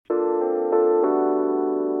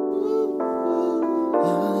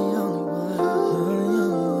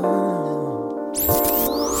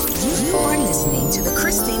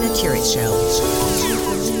ChristinaCurates Show.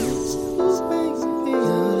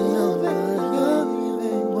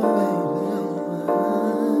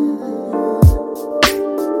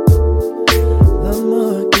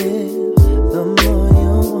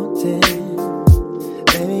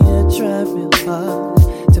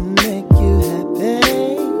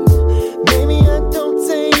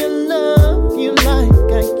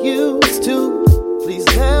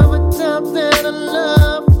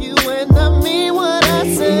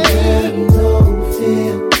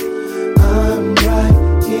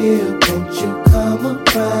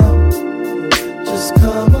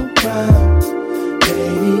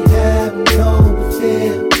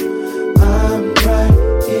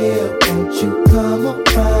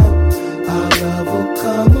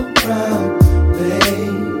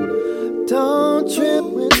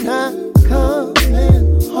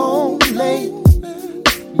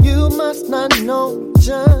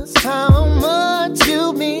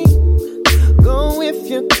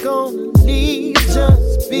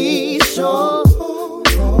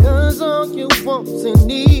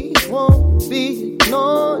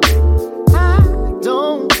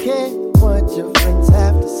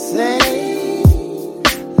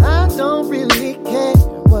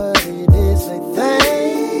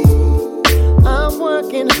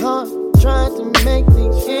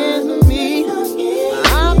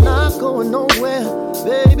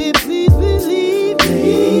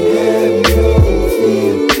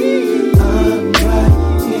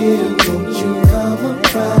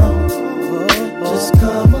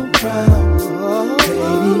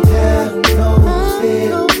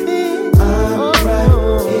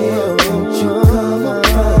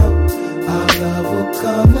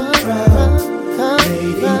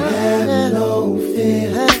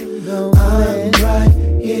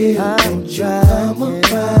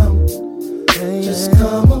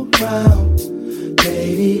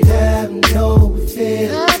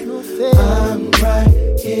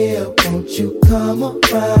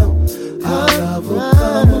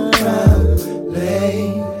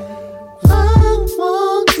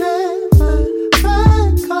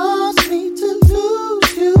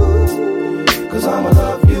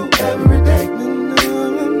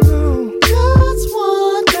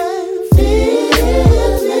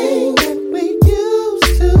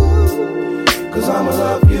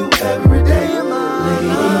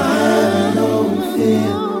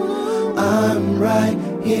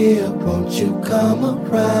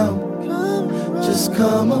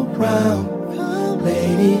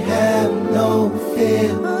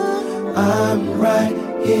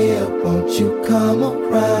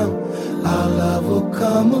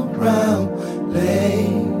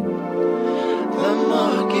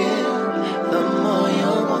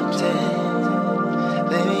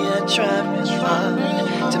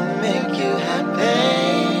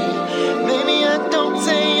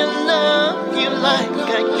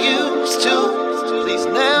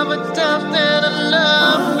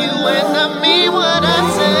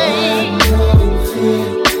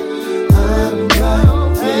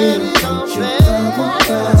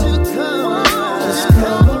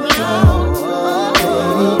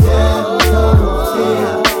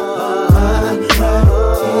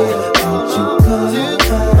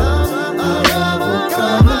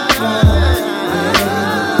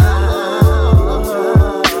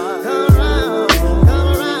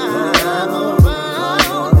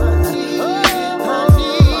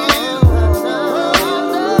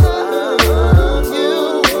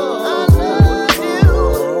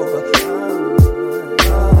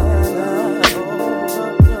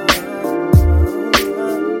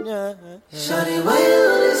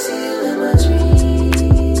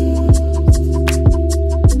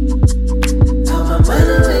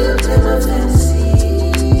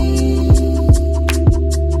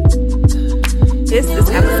 This is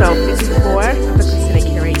episode 54 of the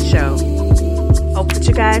ChristinaCurates Show. Hope that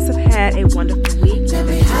you guys have had a wonderful week and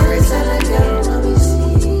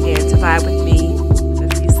to vibe with me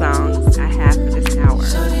with a few songs I have for this hour.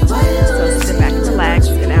 So sit back and relax,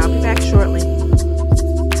 and I'll be back shortly.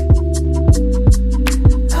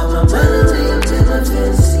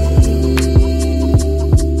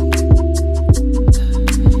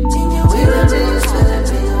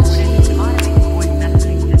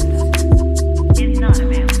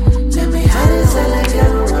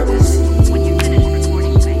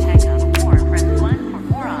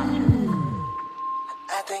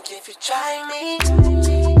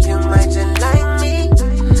 You might just like me.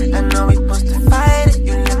 I know we supposed to fight it.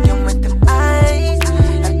 You looking with them eyes.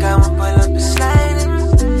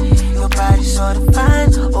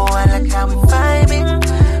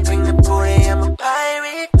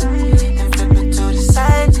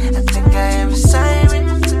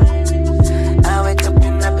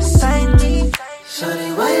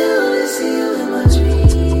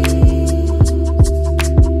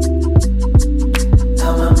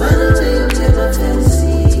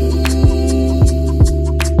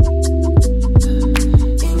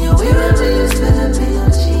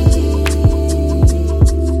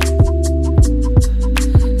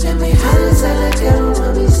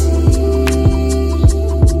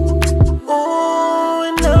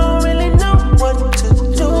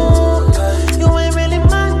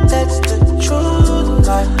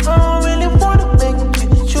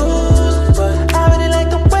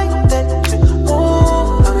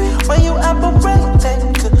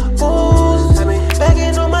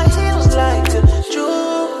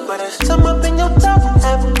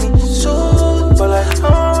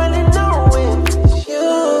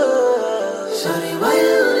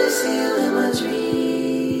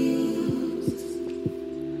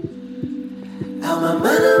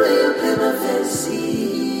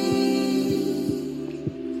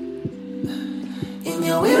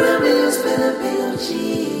 your way around me, you spend a big on cheese.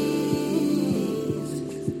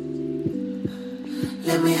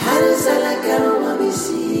 Let me hide inside like I don't want me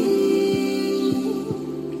see.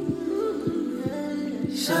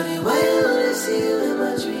 Shawty, why you wanna see you in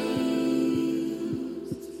my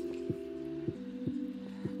dreams?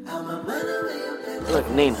 Out my mind away your bed. Look,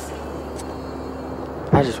 Nina,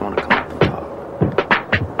 I just want to come up and talk.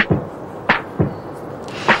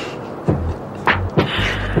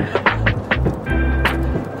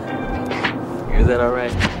 Is that all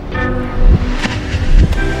right?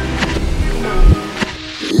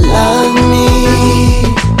 Love me,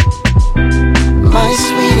 my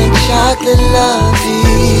sweet and chocolate lovey.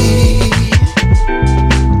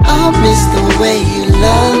 I miss the way you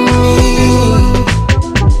love me.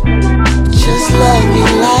 Just love me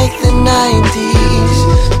like the 90s.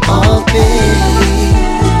 Oh baby,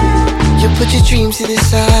 you put your dreams to the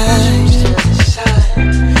side.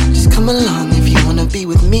 Just come along if you wanna be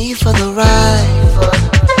with me for the ride.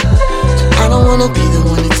 I don't wanna be the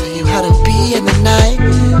one to tell you how to be in the night.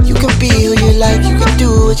 You can be who you like, you can do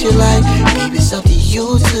what you like. Baby, it's up to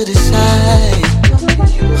you to decide.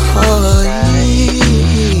 Oh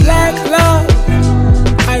yeah. Black love,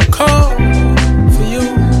 I call for you.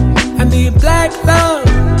 I need black love.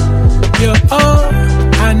 You're all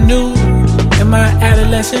I knew in my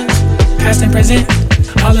adolescence, past and present.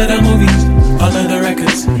 All of the movies, all of the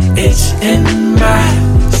records, it's in my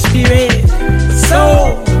spirit. So,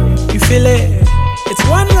 you feel it? It's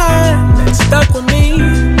one line that stuck with me.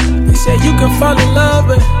 They said you can fall in love,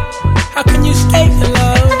 but how can you stay in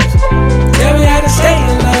love? Tell me how to stay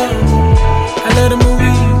in love. I love the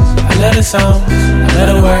movies, I love the songs, I love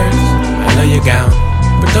the words, I love your gown.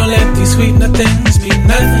 But don't let these sweet nothings be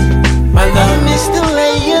nothing, my love. I miss the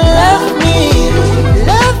way you love me.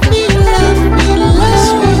 Love me, love me,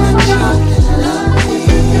 love me.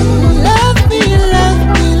 Love me, love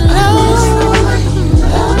me, love me,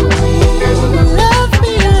 love me. Love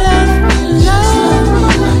me, love me, love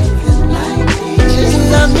me. Just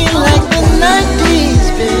love me like the 90s,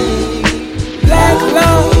 babe. Black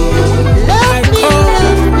love, Love me,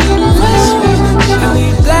 love me, love me. I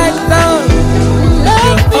need black love.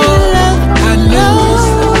 Love me, love me, I know.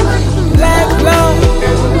 Black love,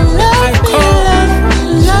 love me, love me,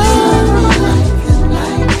 love me.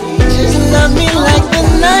 Just love me like the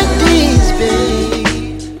 90s, babe.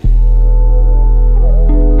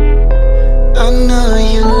 I know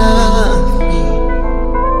you love me.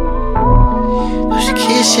 Those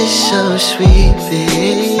kisses so sweet,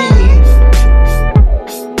 babe.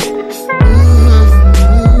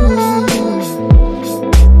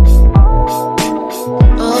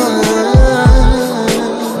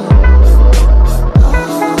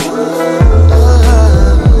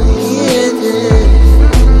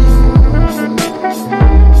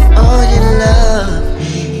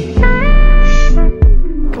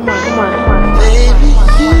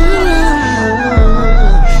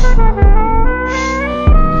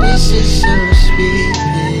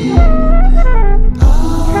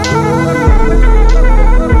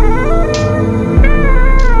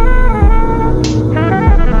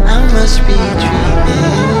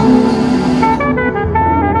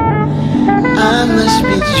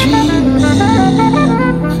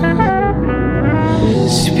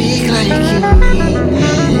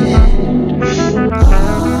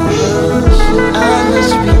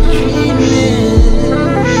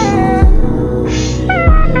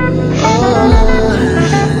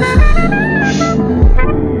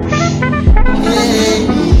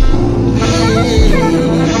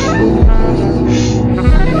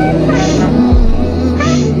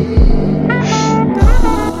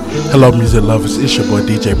 Hello, music lovers. It's your boy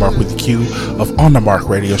DJ Mark with the Q of On the Mark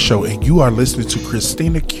Radio Show, and you are listening to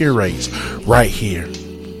ChristinaCurates right here.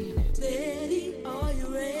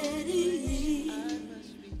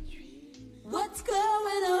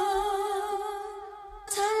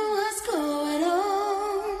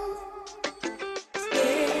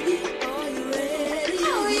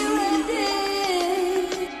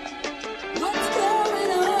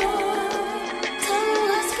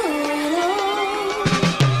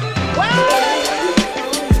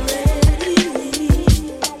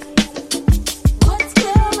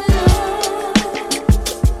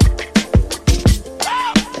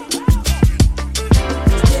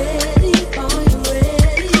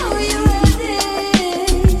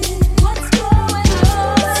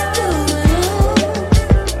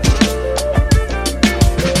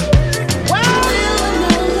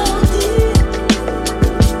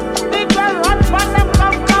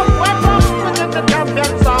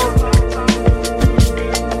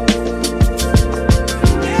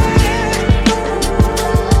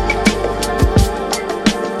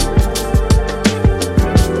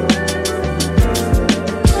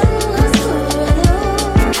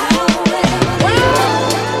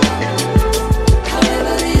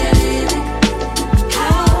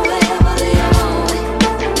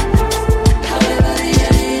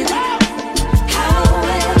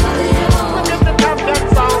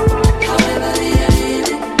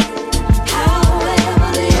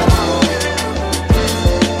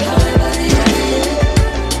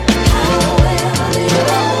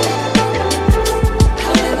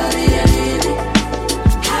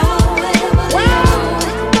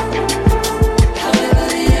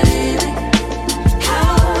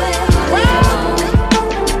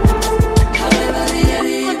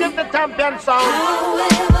 one song.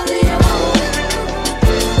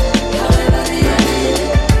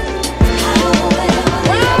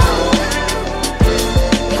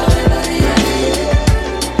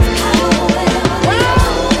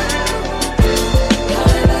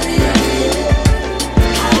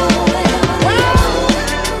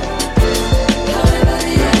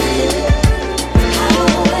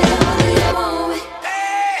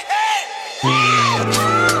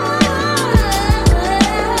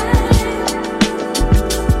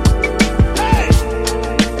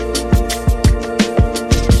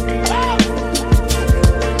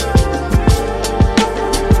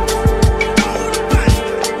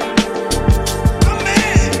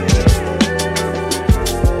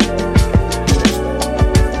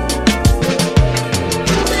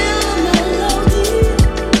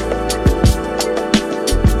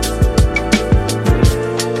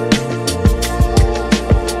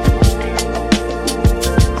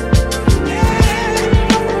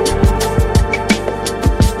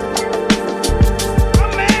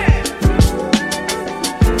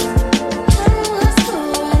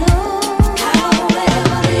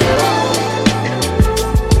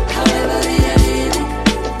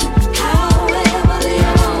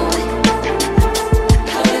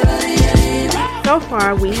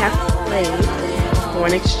 We have played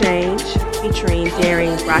Foreign Exchange featuring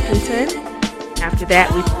Daring Brockington. After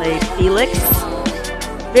that, we played Felix.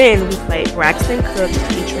 Then we played Braxton Cook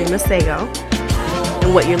featuring Masego.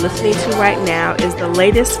 And what you're listening to right now is the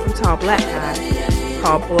latest from Tall Black Guy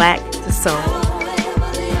called Black to Soul.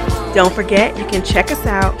 Don't forget, you can check us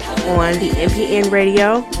out on the MPN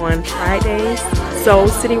Radio on Fridays, Soul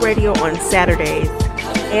City Radio on Saturdays,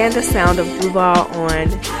 and the Sound of Duval on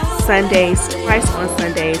Sundays, twice on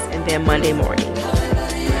Sundays, and then Monday morning.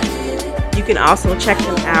 You can also check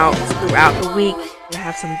them out throughout the week. They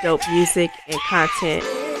have some dope music and content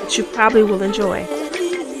that you probably will enjoy.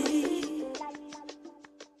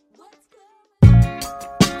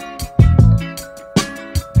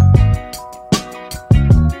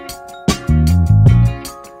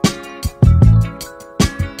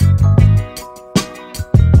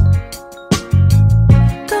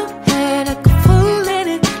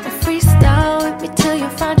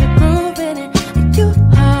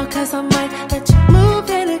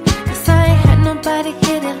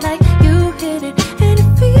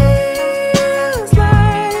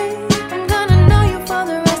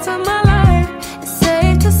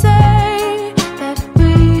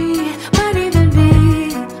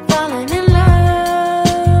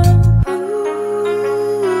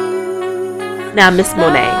 Now, Miss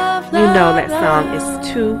Monet, you know that song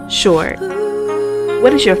is too short.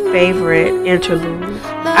 What is your favorite interlude?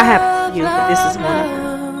 I have a few, but this is one of them.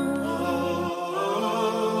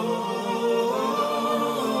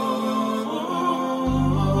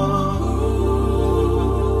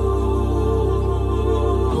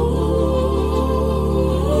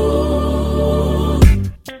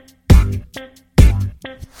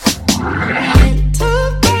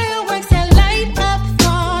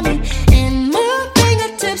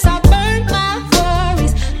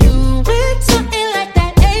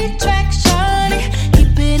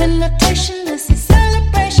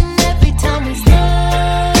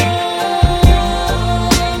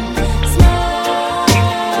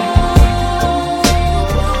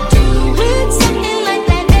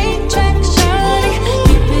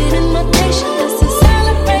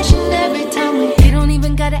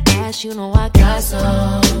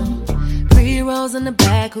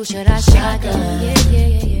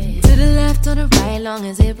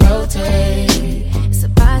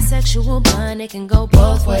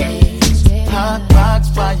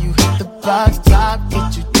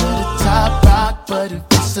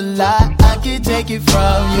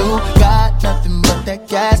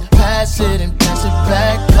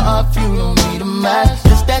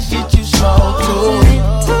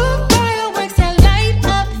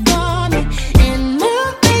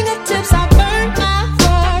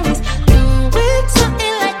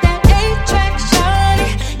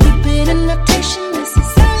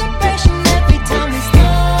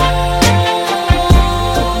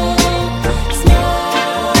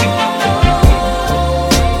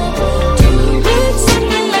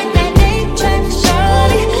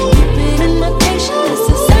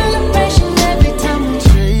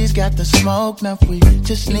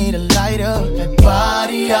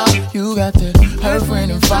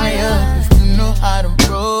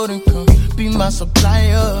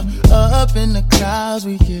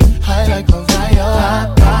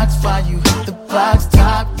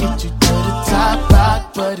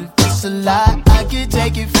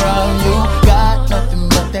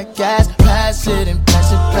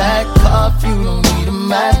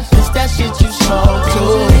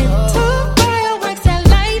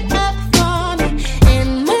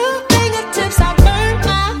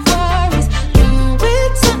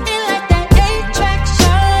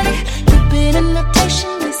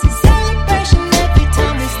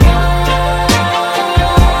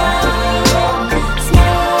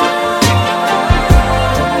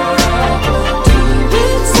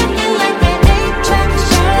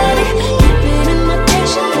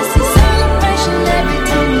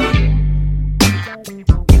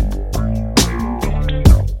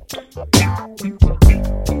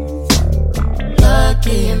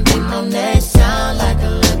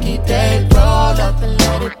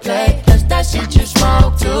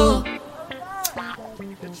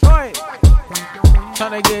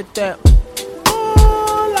 with that.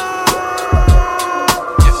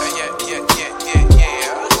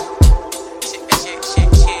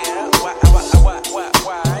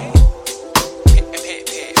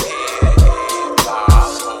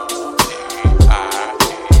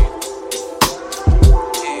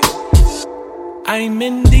 I'm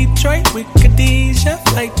in Detroit with Khadijah,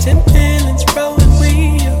 flight 10 feelings rolling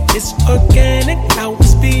real. It's organic, how we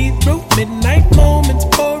speed through midnight moments,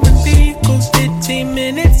 pouring vehicles. 15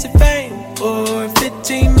 minutes of fame, or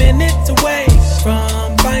 15 minutes away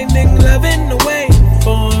from finding love in the way.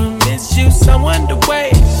 For is you someone to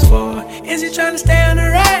wait for? Is he trying to stay on the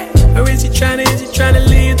ride, or is he trying to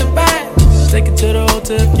leave the vibe? Take it to the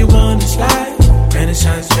altar if you wanna slide.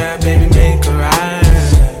 Renaissance trap, baby, make a ride.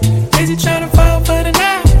 Is he tryna fall for the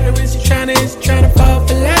night? Or is he tryna fall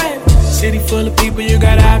for life? City full of people, you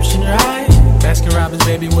got options, right? Baskin Robbins,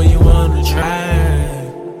 baby, what you wanna try?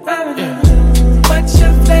 Yeah. What's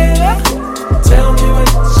your flavor? Tell me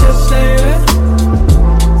what's your flavor?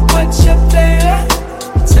 What's your flavor?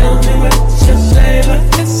 Tell me what's your flavor?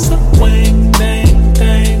 It's a wing, dang,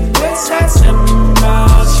 dang. West side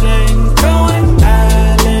symbol slang, going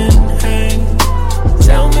island hang.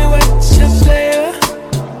 Tell me what's your flavor?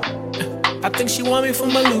 I think she want me for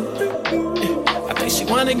my loot. I think she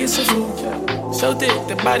wanna get some food. So thick,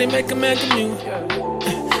 the body make a man commute.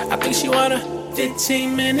 I think she wanna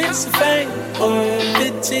 15 minutes of fame, or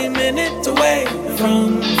 15 minutes away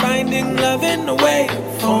from finding love in the way.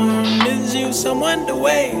 Is you someone to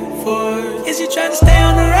wait for? Is he trying to stay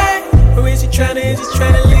on the ride, or is he trying to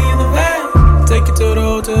leave the vibe? Take it to the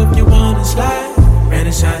altar if you wanna slide.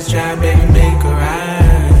 Renaissance drive, baby, make a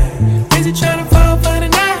ride. Is he trying to fall for the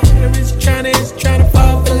night? Is he tryna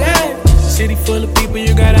fall for life? City full of people,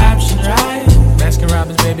 you got options, right? Baskin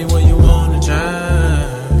Robbins, baby, what you wanna try?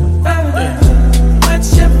 Yeah.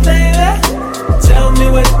 What's your flavor? Tell me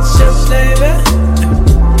what's your flavor?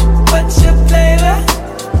 What's your flavor?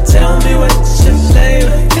 Tell me what's your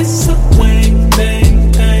flavor? It's a wing,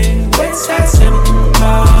 bang, bang. West side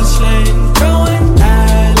symbol slang, going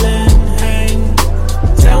island hang.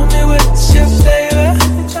 Tell me what's your flavor?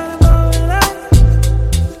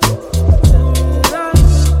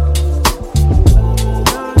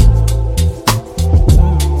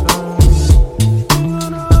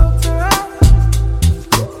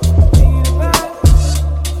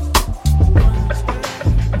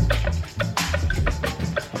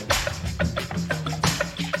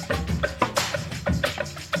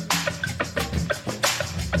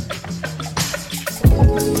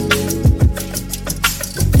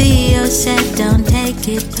 Said don't take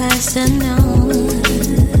it personal.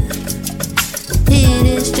 It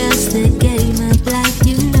is just a game of life,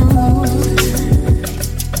 you know.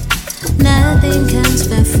 Nothing comes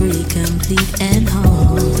for free, complete and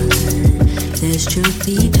whole. There's truth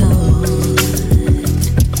be told.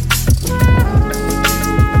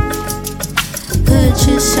 Put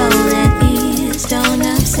your soul at ease, don't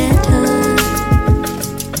upset her.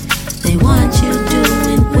 They want you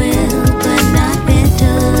doing well, but not better.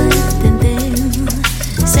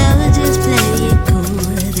 So just play it cool,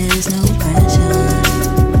 there's no pressure,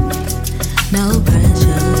 no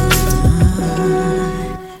pressure.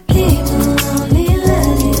 People only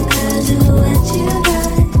love you 'cause of what you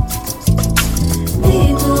got.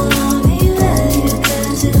 People only love you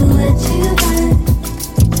 'cause of what you got.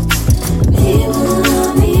 People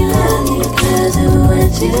only love you 'cause of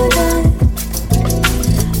what you got.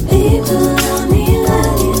 People only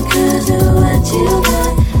love you 'cause of what you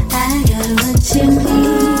got. I got what you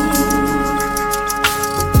need.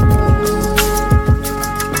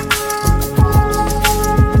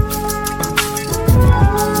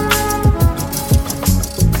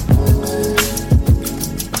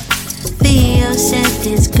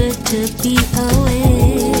 It's good to be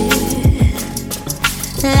aware.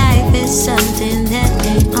 Life is something that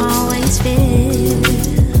ain't always fair.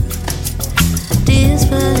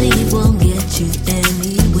 Disbelief won't get you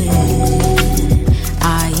anywhere.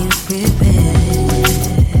 Are you prepared?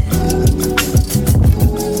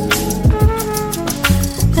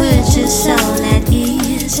 Put your soul at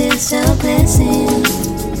ease, it's a blessing.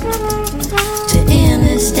 To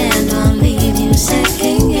understand won't leave you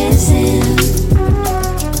second guessing.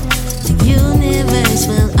 Universe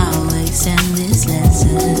will always send this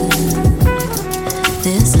lesson.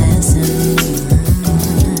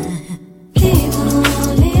 People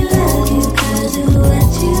only love you 'cause of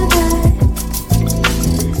what you got.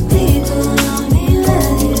 People only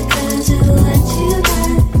love you 'cause of what you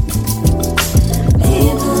got.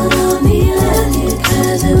 People only love you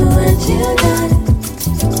 'cause of what you got.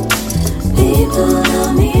 People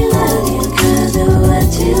only love you 'cause of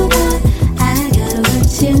what you got. I got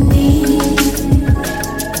what you need.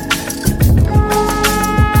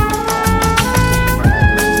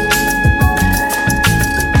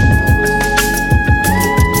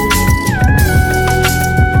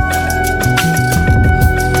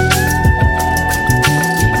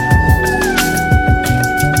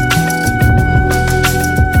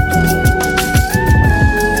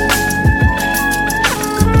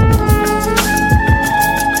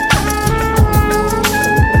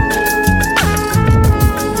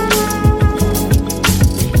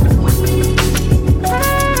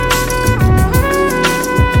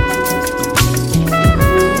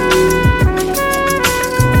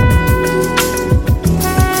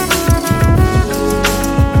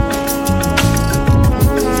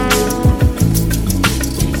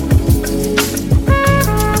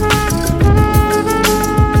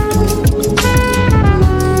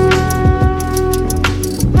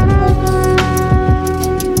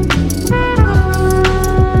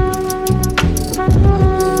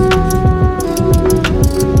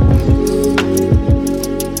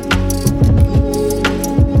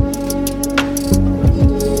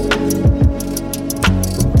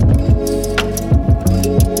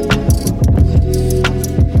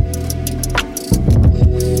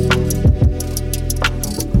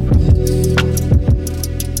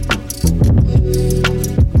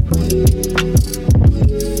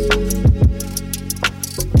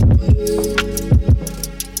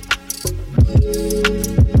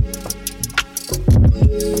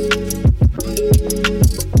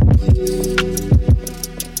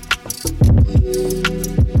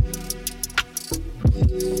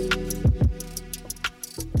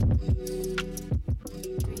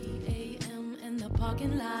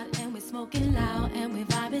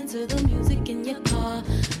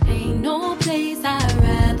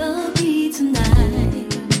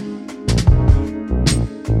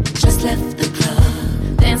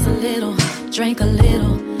 drank a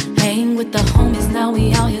little, hang with the homies. Now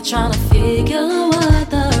we out here trying to figure what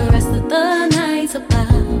the rest of the night's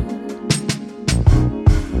about.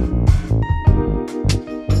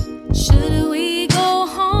 Should we go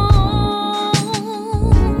home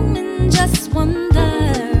and just wonder?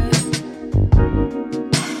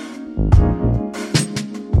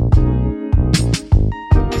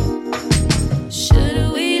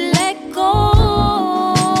 Should we let go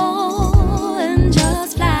and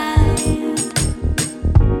just fly?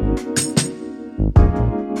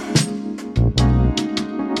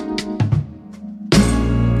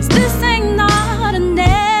 This ain't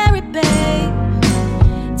ordinary, babe.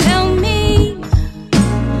 Tell me,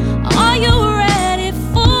 are you ready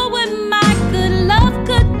for what my good love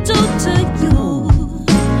could do to you?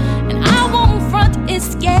 And I won't front, it's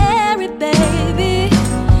scary, baby.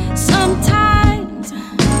 Sometimes,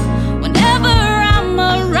 whenever I'm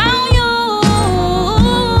around you,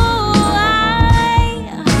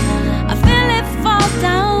 I feel it fall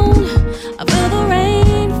down. I feel the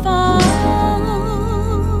rain fall.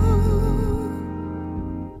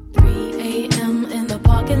 3 a.m. in the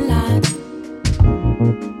parking lot.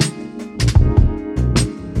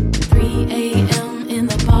 3 a.m. in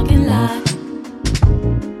the parking lot.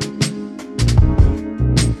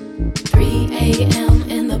 3 a.m.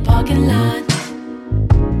 in the parking lot.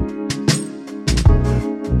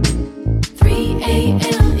 3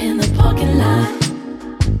 a.m. in the parking lot.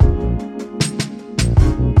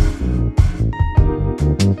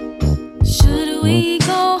 Should we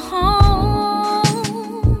go home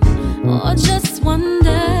or just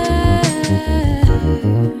wonder?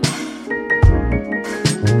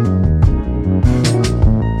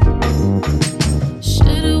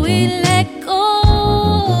 Should we let go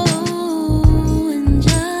and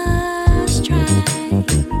just try?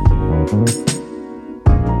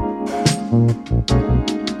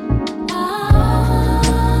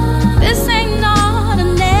 This ain't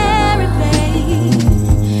ordinary, babe.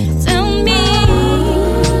 Tell me,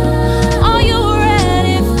 are you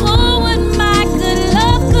ready for what my good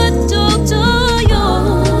love could do to you?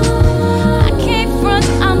 I can't front,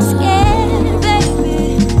 I'm scared, baby.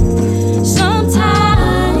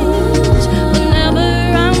 Sometimes, whenever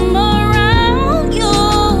I'm around you.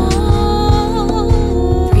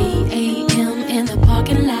 3 a.m. in the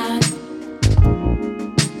parking lot.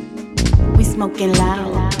 We smoking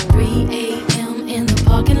loud. 3 a.m. in the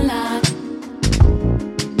parking lot.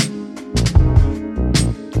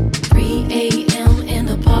 3 a.m. in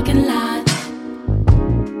the parking lot.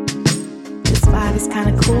 This vibe is kind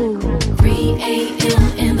of cool. 3 a.m.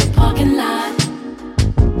 in the parking lot.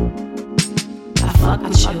 I fuck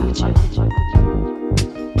with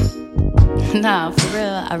you. Nah, for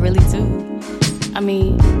real, I really do. I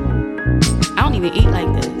mean, I don't even eat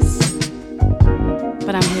like this,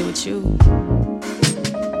 but I'm here with you.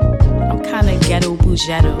 I'm kinda ghetto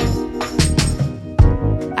bougetto.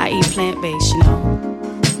 I eat plant-based, you know.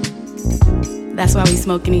 That's why we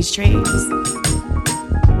smoking these trees.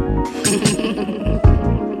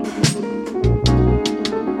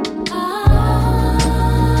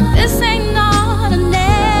 This ain't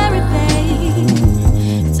ordinary,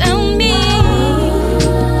 babe. Tell me,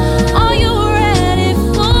 are you ready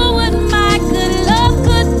for what my good love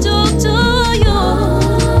could do to you?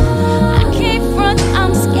 I can't front,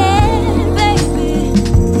 I'm scared, baby.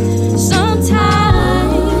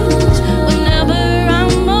 Sometimes, whenever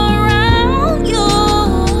I'm around you.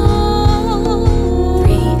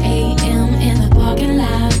 3 a.m. in the parking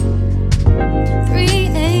lot. 3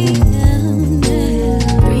 a.m.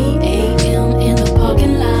 3 a.m. in the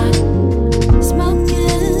parking lot.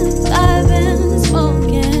 Smoking, vibing,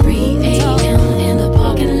 smoking. 3 a.m. in the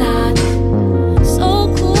parking lot. So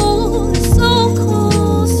cool, so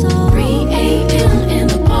cool, so 3 a.m. in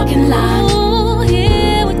the parking lot. Ooh,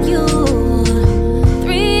 here with you.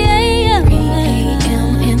 3 a.m. 3 a.m.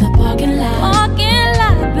 in the parking lot. Parking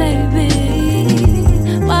lot, baby.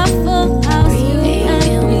 Waffle House. 3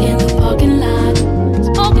 a.m. in the parking lot.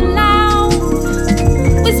 Smoking loud.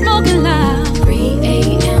 We smoking loud. 3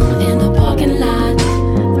 a.m. in the parking lot.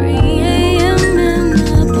 3 a.m. in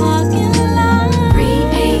the parking lot. 3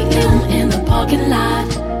 a.m. in the parking lot.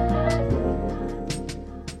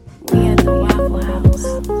 We at the Waffle House.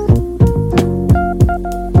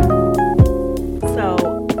 So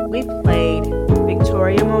we played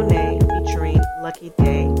Victoria Monet featuring Lucky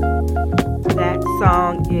Day. That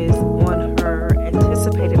song is on her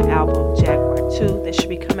anticipated album Jaguar 2 that should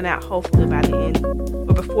be coming out hopefully by the end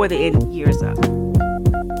or before the end year's up.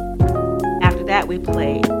 After that we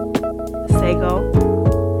played Sego,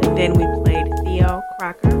 and then we played Theo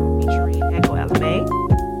Crocker featuring Echo LMA.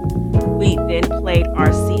 We then played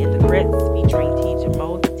RC and the Brits featuring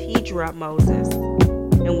about Moses.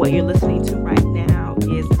 And what you're listening to right now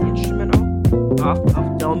is an instrumental off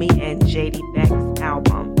of Domi and JD Beck's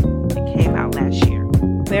album that came out last year.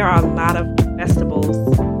 There are a lot of festivals,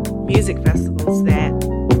 music festivals that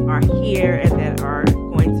are here and that are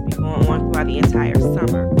going to be going on throughout the entire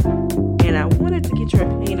summer. And I wanted to get your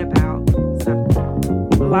opinion about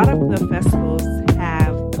something. A lot of the festivals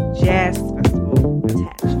have jazz festival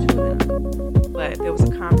attached to them. But there was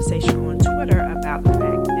a conversation on Twitter about the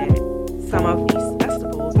fact that some of these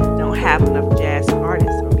festivals don't have enough jazz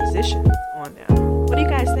artists or musicians on them. What do you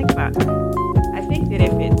guys think about that? I think that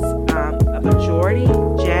if it's a majority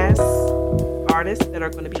jazz artists that are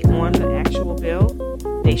going to be on the actual bill,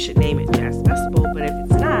 they should name it Jazz Festival. But if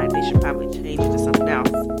it's not, they should probably change it to something else.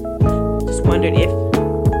 Just wondered if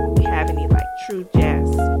we have any like true jazz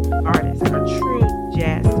artists or true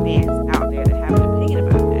jazz fans out there that have an opinion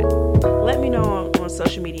about that. Let me know on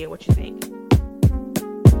social media what you think.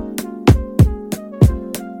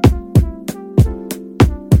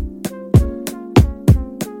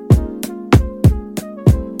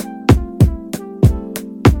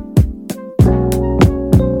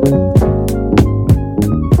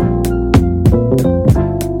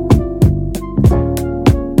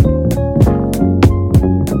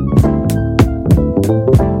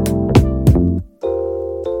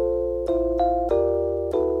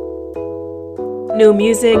 New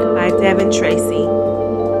music by Devin Tracy.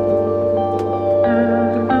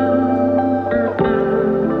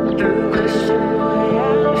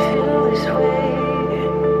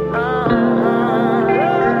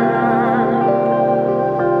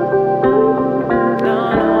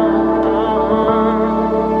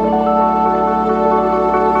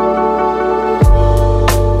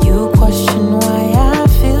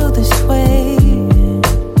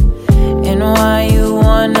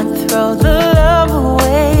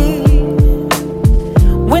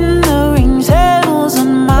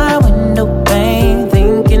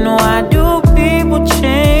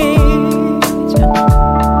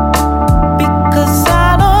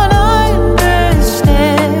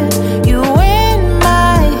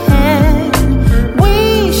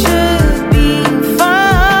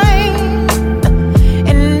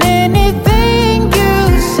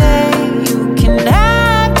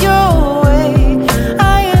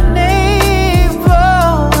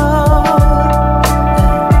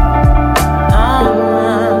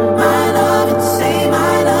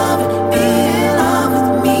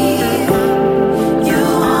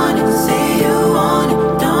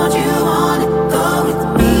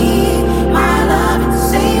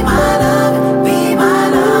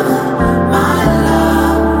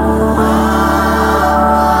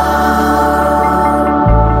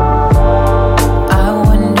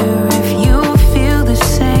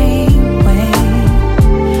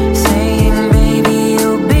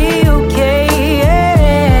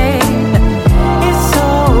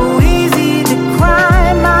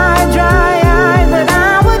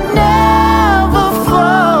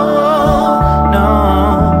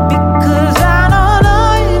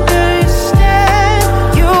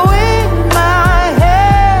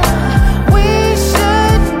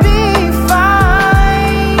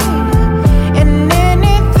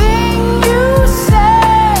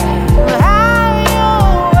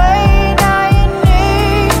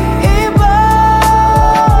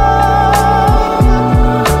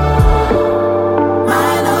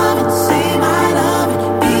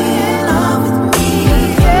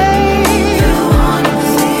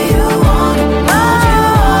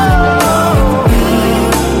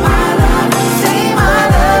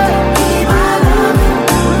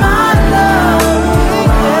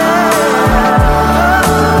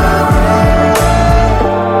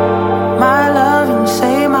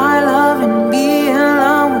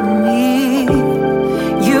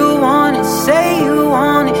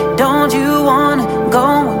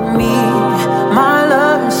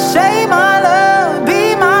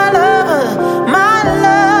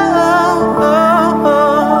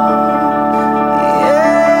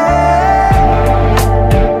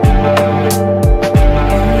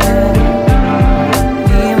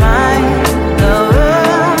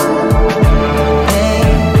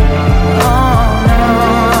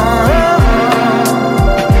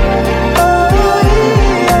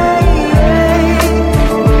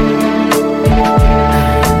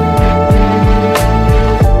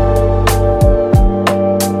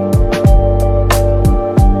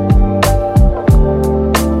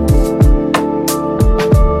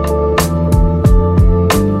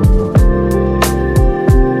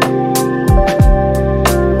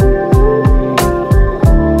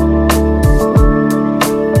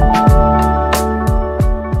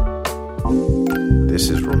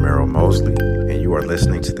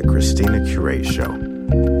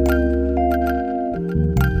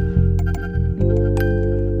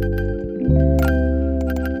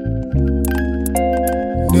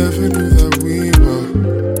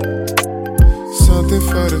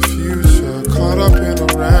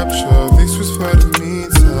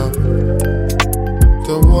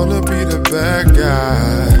 don't wanna be the bad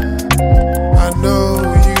guy. I know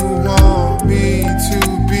you want me to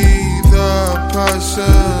be the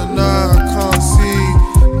person I can't see,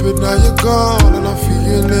 but now you're gone and I'm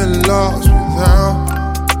feeling lost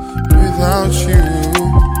without you.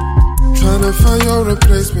 Trying to find your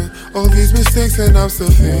replacement, all these mistakes and I'm still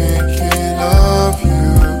thinking of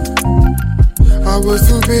you. I was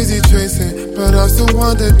too busy chasing, but I still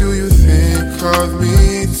wonder, do you think of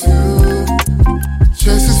me too?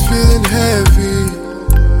 Chest is feeling heavy,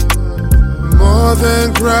 more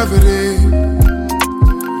than gravity.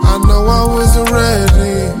 I know I wasn't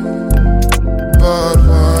ready, but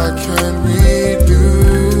what can we do?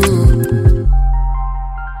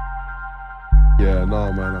 Yeah, no,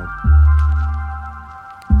 man, I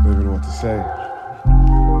don't even know what to say.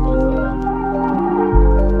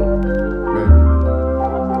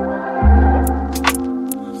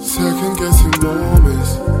 Second guessing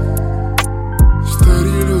moments,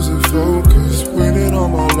 steady losing focus, waiting on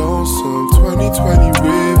my lonesome 2020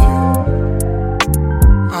 with you.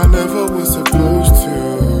 I never was supposed to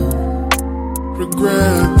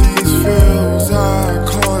regret these feels. I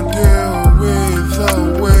can't deal with the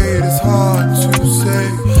weight. It's hard to say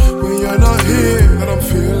when you're not here that I'm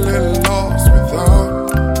feeling lost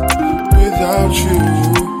without you.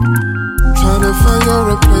 Trying to find your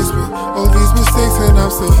replacement, all these mistakes and I'm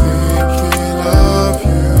still thinking of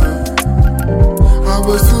you. I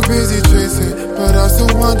was too busy chasing, but I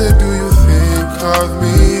still wonder, do you think of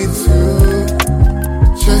me too?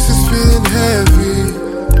 Chest is feeling heavy,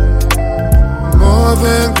 more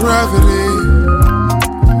than gravity.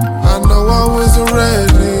 I know I wasn't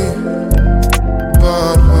ready,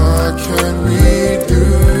 but what can we do?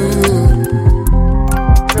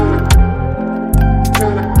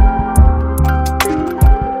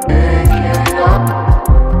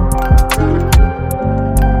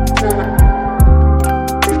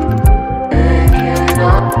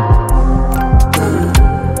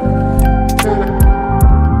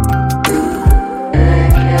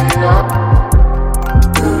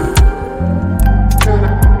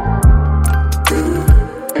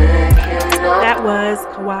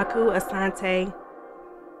 Asante,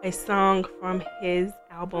 a song from his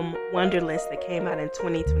album Wonderlist that came out in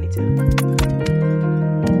 2022.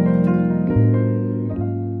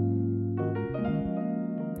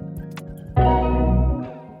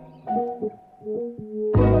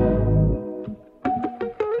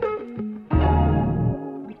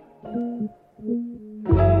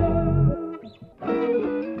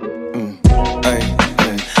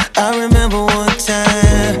 I remember one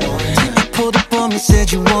time you pulled up on me,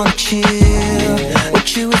 said you wanna chill.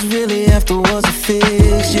 What you was really after was a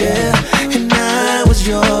fix, yeah. And I was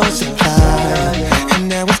your supply,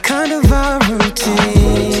 and that was kind of our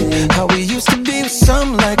routine. How we used to be was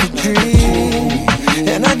something like a dream.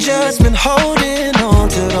 And I just been holding on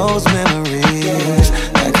to those memories.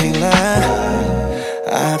 I can't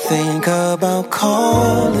lie, I think about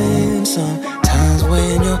calling sometimes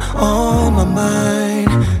when you're on my mind.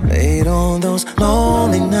 Late on those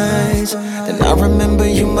lonely nights, and I remember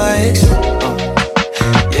you, my ex.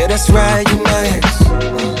 Yeah, that's right, you my ex.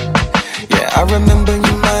 Yeah, I remember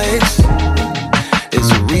you, my ex.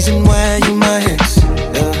 There's a reason why you my ex.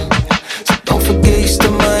 Yeah, so don't forget you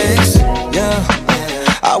still my ex. Yeah,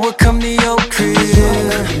 I would come to your crib,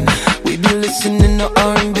 we'd be listening to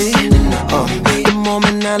R&B. The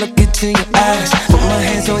moment I look into your eyes, put my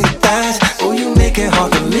hands on your thighs. Oh, you make it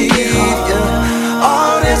hard to leave. Yeah.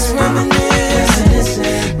 All this reminiscing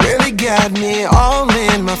really got me all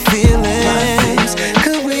in my feelings.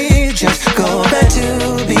 Could we just go back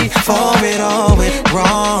to before it all went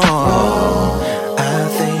wrong? I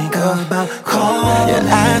think about calling. Yeah,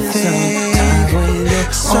 I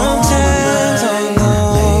think sometimes on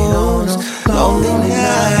those lonely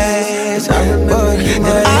nights, I remember. Yeah,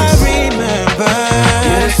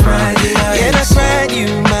 that's right, you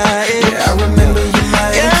my ex. Yeah, I remember you my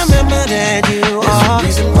ex. Yeah, I remember that you.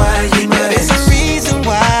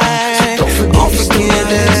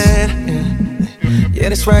 Yeah,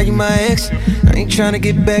 that's right, you my ex. I ain't tryna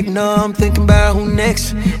get back, no, I'm thinking about who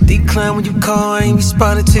next. Decline when you call, I ain't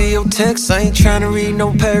responding to your text. I ain't tryna read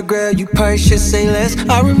no paragraph, you probably should say less.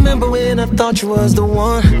 I remember when I thought you was the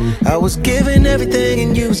one. I was giving everything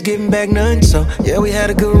and you was giving back none. So, yeah, we had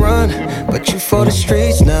a good run, but you for the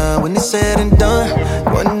streets now. When it's said and done,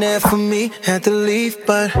 wasn't there for me, had to leave.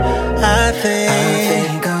 But I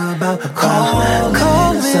think about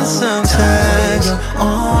calling sometimes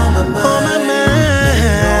on my mind.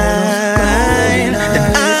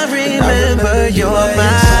 You're my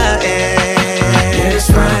ex. Yeah, that's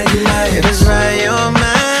right, you my ex. Yeah, that's right, you're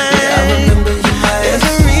my ex. Yeah, I remember you my ex. There's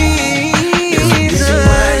a reason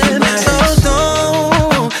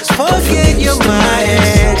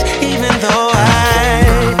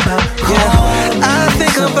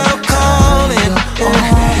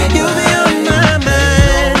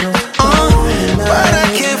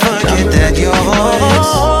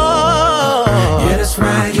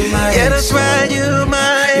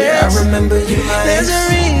remember you my There's ex. a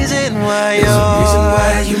reason why you're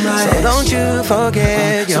my so ex. don't you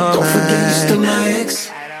forget So you're don't forget you're still mine. my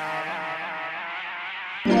ex.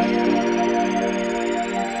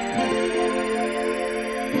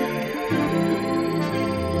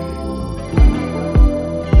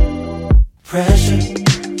 Pressure,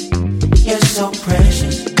 you're so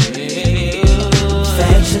precious.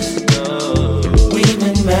 Infectious, we've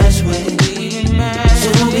been messed with. To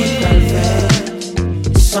be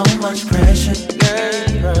perfect, so much pressure.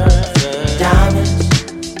 Diamonds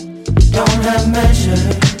don't have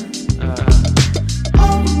measure.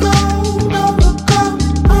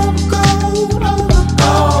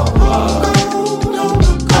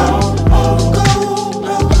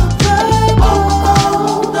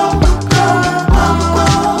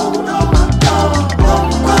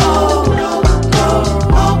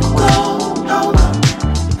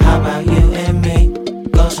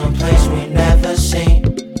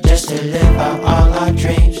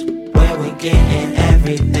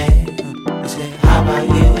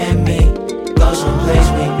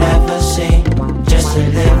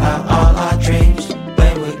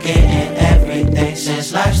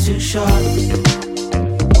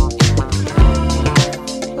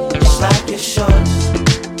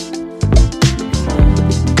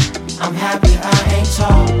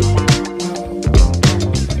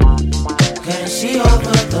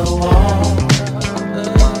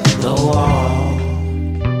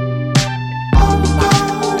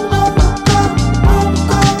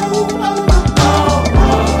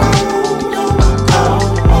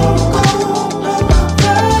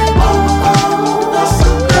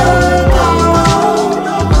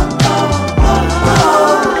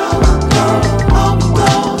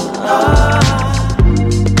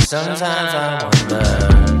 Sometimes I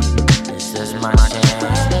wonder, is this my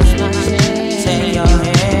chance? Take your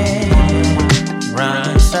hand, run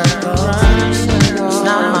in circles. It's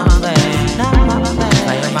not my plan.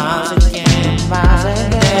 Play your miles again. Lose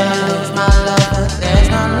my love, but there's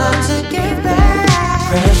no love to give back.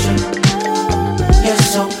 Pressure, you're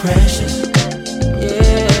so precious.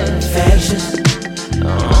 Yeah, infectious.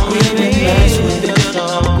 We've been messed with.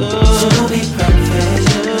 To be perfect,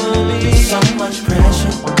 so much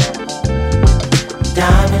pressure.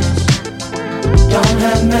 Diamonds don't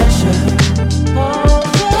have measure.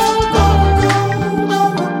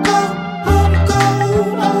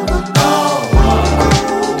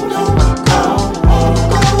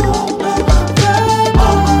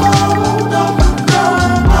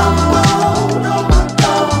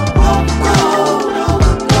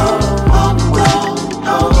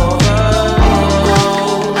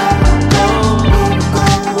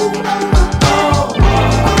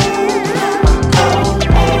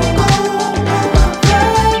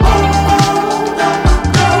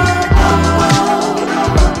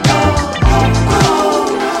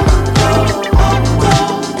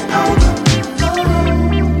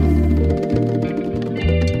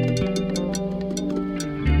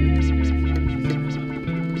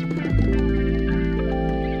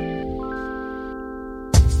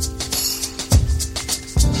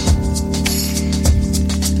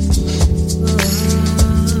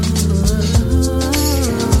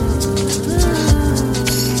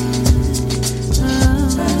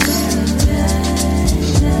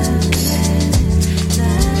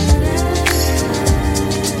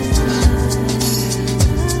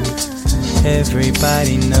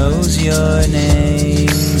 Everybody knows your name,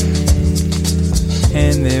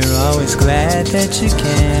 and they're always glad that you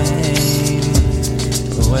came.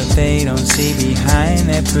 But what they don't see behind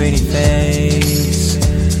that pretty face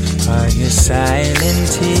are your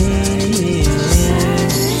silent tears.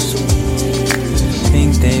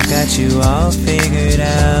 Think they've got you all figured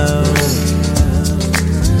out.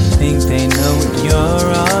 Think they know what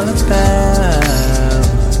you're all about.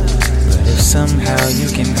 Somehow you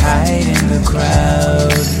can hide in the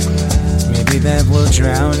crowd. Maybe that will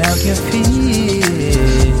drown out your fears.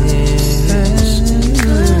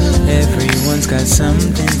 Everyone's got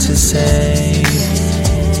something to say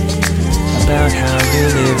about how you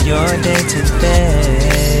live your day to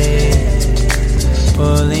day,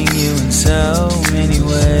 pulling you in so many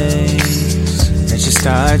ways that you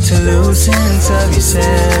start to lose sense of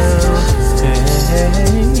yourself.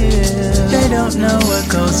 They don't know what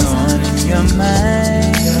goes on in your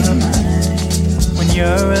mind when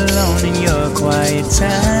you're alone in your quiet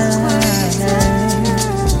time.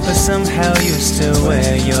 But somehow you still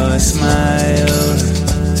wear your smile,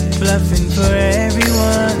 bluffing for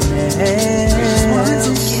everyone else.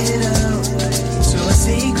 Get out to a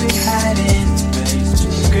secret hiding place,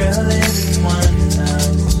 girl. Everyone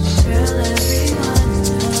knows.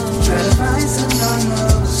 Try to find some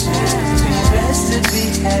normal.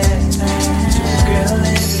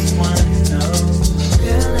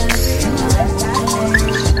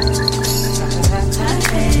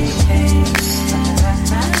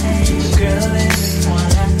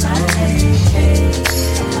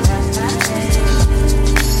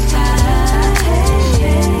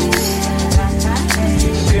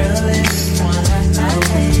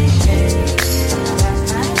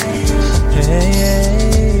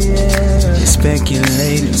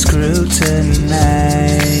 speculate and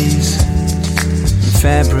scrutinize,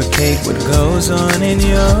 fabricate what goes on in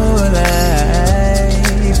your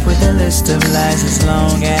life with a list of lies as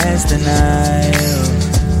long as denial,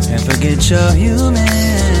 and forget you're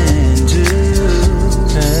human too.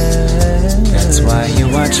 That's why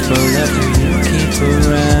you're watchful of who you keep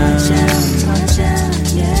around,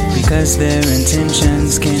 because their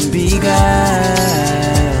intentions can be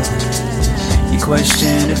guided. You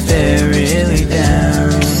question if they're really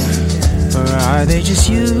down, or are they just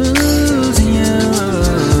using you?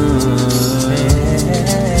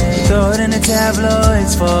 Throw it in the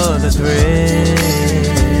tabloids for the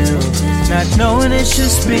thrill, not knowing it's your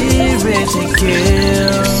spirit to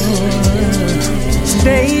kill. Some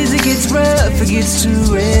days it gets rough, it gets too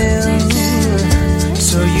real,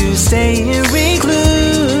 so you stay in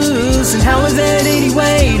recluse. And how is that any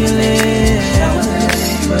way to live?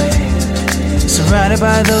 Surrounded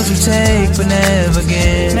by those who take but never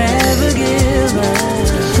give. Never give up.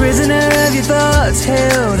 Prisoner of your thoughts,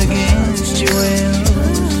 held against your will,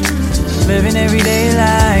 living every day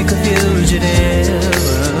like a fugitive.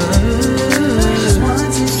 Just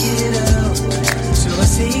want to get up to a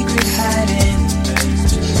secret hiding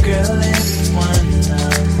place. Girl, everyone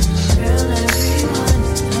knows. Girl, everyone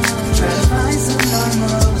knows. Try to find some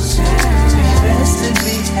normal shit. The best to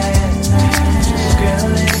be had.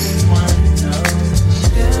 Girl, everyone knows.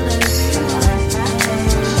 Girl, everyone knows.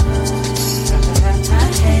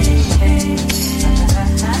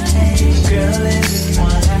 Girl, everyone knows.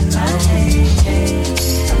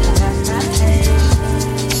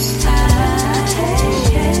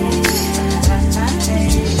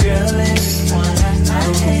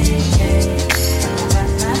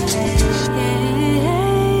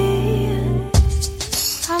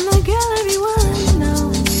 I'm the girl everyone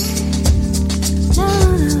knows. No,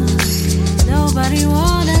 nobody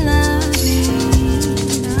wanna love me.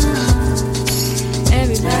 No,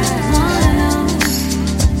 everybody wanna know.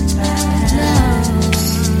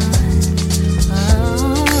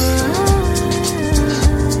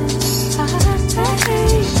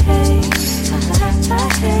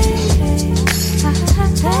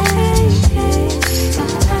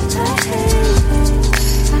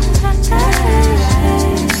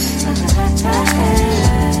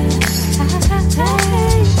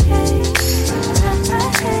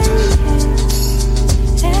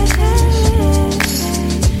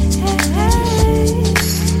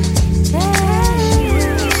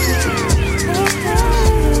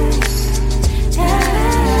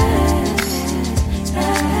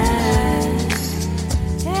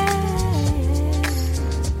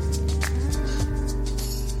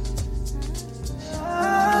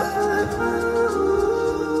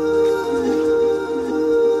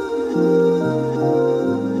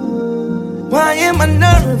 Why am I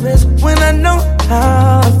nervous when I know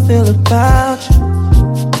how I feel about you?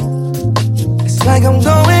 It's like I'm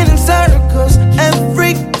going in circles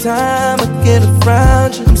every time I get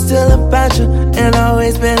around you. I'm still about you and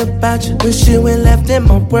always been about you. Wish you had left in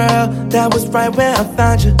my world, that was right where I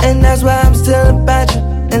found you. And that's why I'm still about you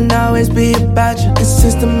and always be about you. And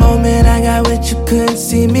since the moment I got with you, couldn't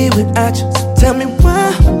see me without you. So tell me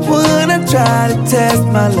why would I try to test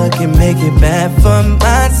my luck and make it bad for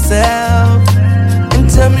myself? And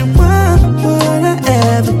tell me why would I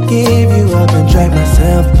ever give you up and drag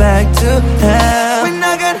myself back to hell when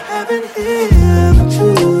I got heaven here with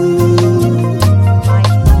you?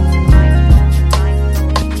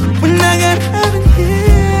 When I got heaven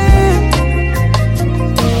here,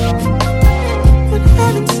 when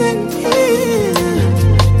heaven's in here.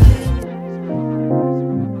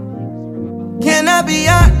 Can I be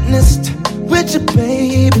honest with you,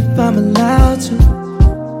 babe, if I'm allowed to?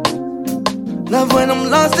 Love when I'm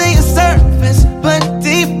lost in your surface, but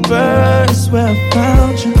deeper is where I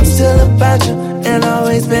found you. I'm still about you and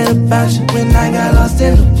always been about you. When I got lost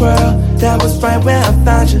in the world, that was right where I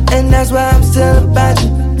found you. And that's why I'm still about you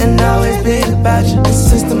and always been about you. And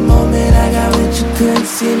since the moment I got with you, couldn't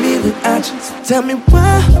see me without you. So tell me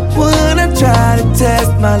why would I try to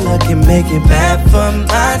test my luck and make it bad for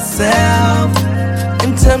myself?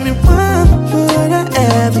 And tell me why would I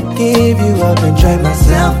ever give you up and drag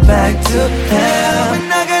myself back to hell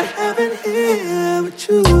when I got heaven here with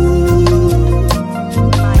you?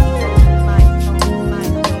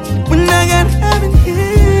 When I got heaven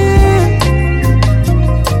here,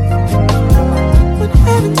 when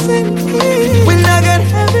heaven's in here. When I got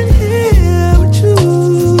heaven here with you.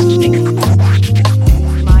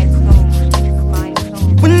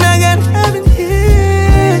 When I got heaven here.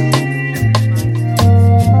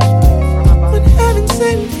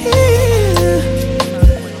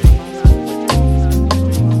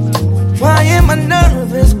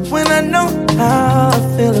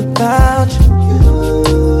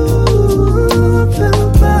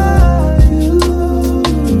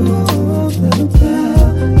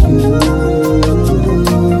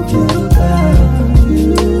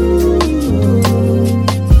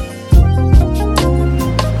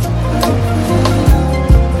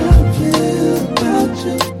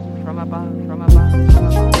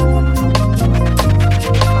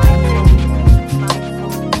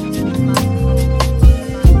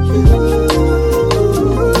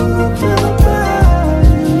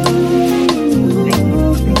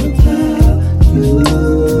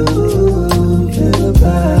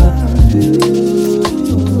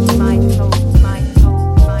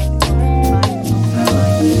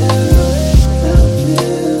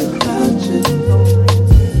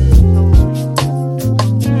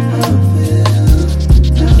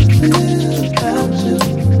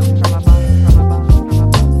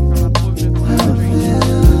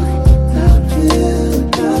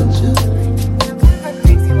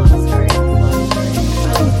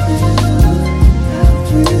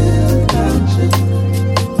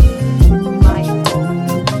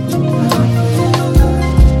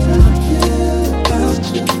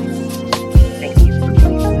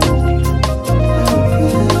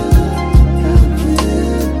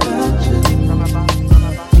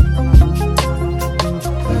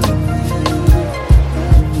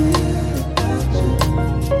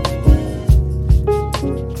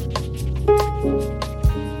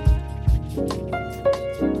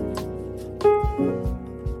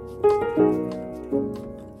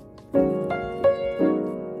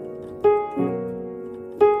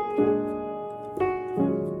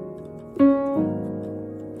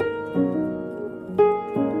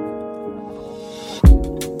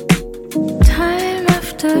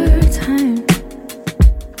 time.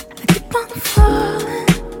 I keep on falling.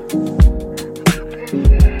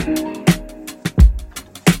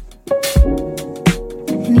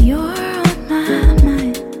 And you're on my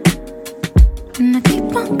mind. And I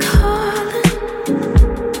keep on calling.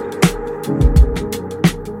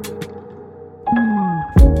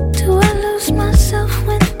 Do I lose myself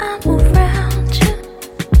when I'm around you?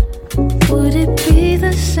 Would it be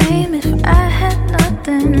the same if I had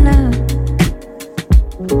nothing left?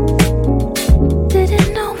 Didn't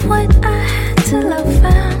know what I had till I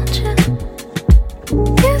found you.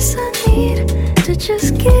 Guess I need to just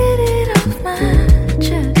get it off my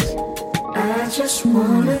chest. I just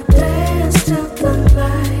wanna dance till the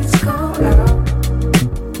lights go out.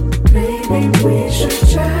 Maybe we should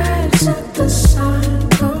drive till the sun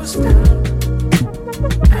goes down.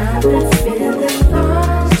 I've been feeling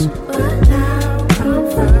lost, but now I'm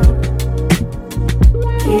found.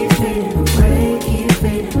 Keep fading away, keep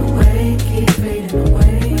fading away, keep fading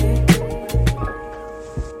away.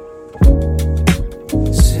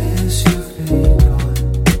 Since you've been gone,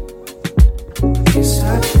 guess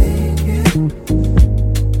I'm thinking.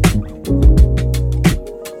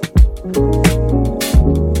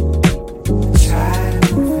 Try to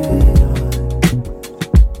move it on.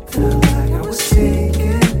 Felt like I was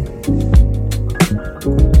sinking.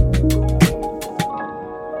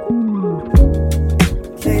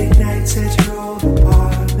 Late nights at your old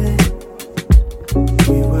apartment.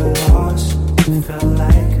 We were lost. It felt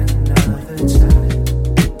like another time.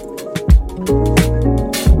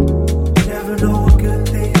 Never know a good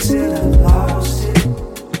thing till I lost it.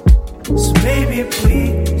 So maybe we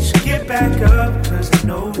should get back up, 'cause I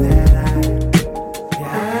know that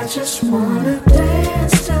I just wanna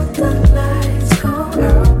dance till the lights go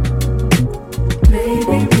out.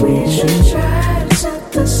 Maybe we should drive till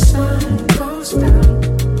the sun goes down.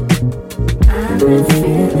 I've been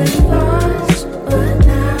feeling lost, but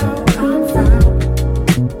now I'm found.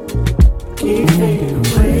 Keep fading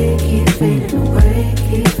away, keep fading away,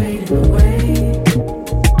 keep fading away,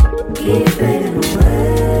 keep fading away,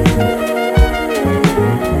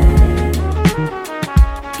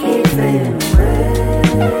 keep fading away,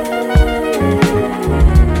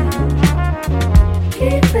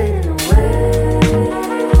 keep fading away, keep fading away.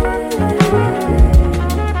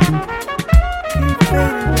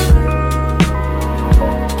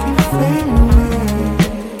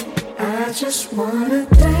 I just wanna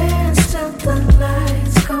dance till the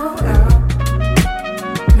lights go out.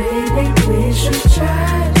 Maybe we should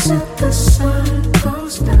drive till the sun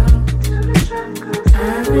goes down.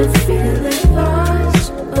 I've been feeling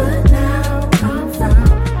lost, but now I'm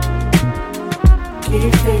found.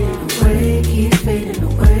 Keep fading away, keep fading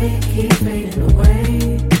away, keep fading away,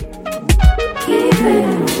 keep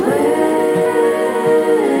fading away.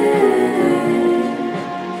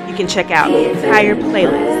 You can check out the entire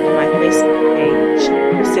playlist on my Facebook page,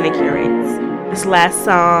 ChristinaCurates. This last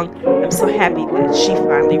song, I'm so happy that she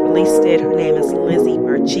finally released it. Her name is Lizzie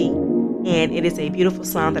Birchie, and it is a beautiful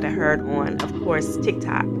song that I heard on, of course,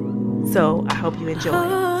 TikTok. So I hope you enjoy.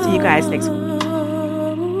 See you guys next week.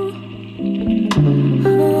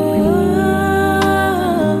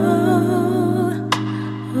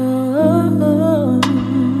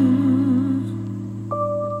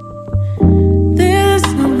 There's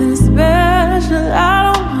something special, I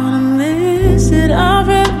don't wanna miss it. I'm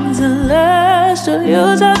feeling celestial,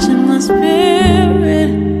 you touching my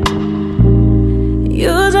spirit.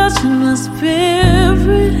 You touching my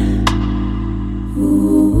spirit.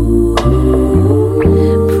 Ooh.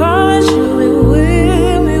 Promise you'll be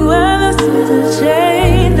with me when the seasons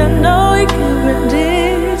change. I know we can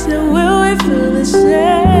predict it. Will we feel the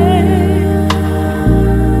same?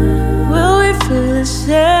 Will we feel the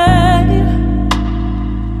same?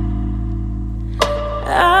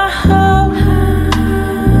 I hope,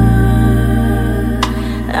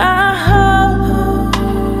 I hope,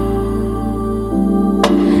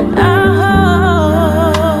 I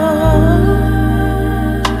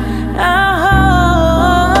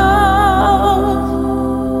hope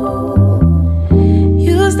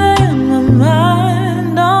you stay in my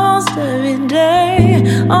mind almost every day,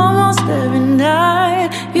 almost every night.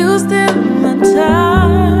 You still in my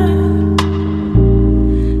time,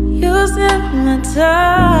 you still in my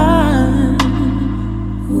time.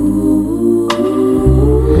 Ooh.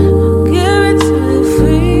 I'll give it to you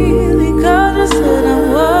freely, 'cause you said I'm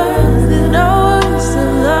worth it. Oh, you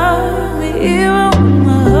still love me even when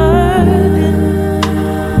we're hurting,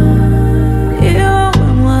 even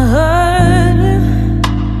when we're hurting.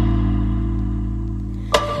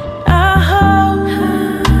 I hope,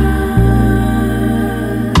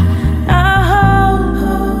 I hope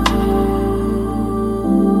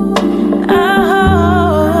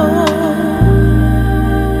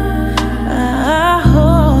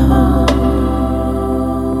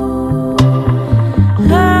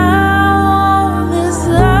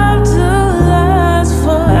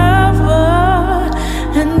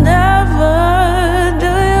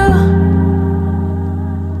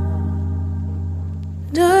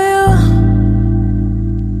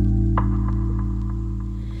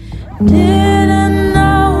do.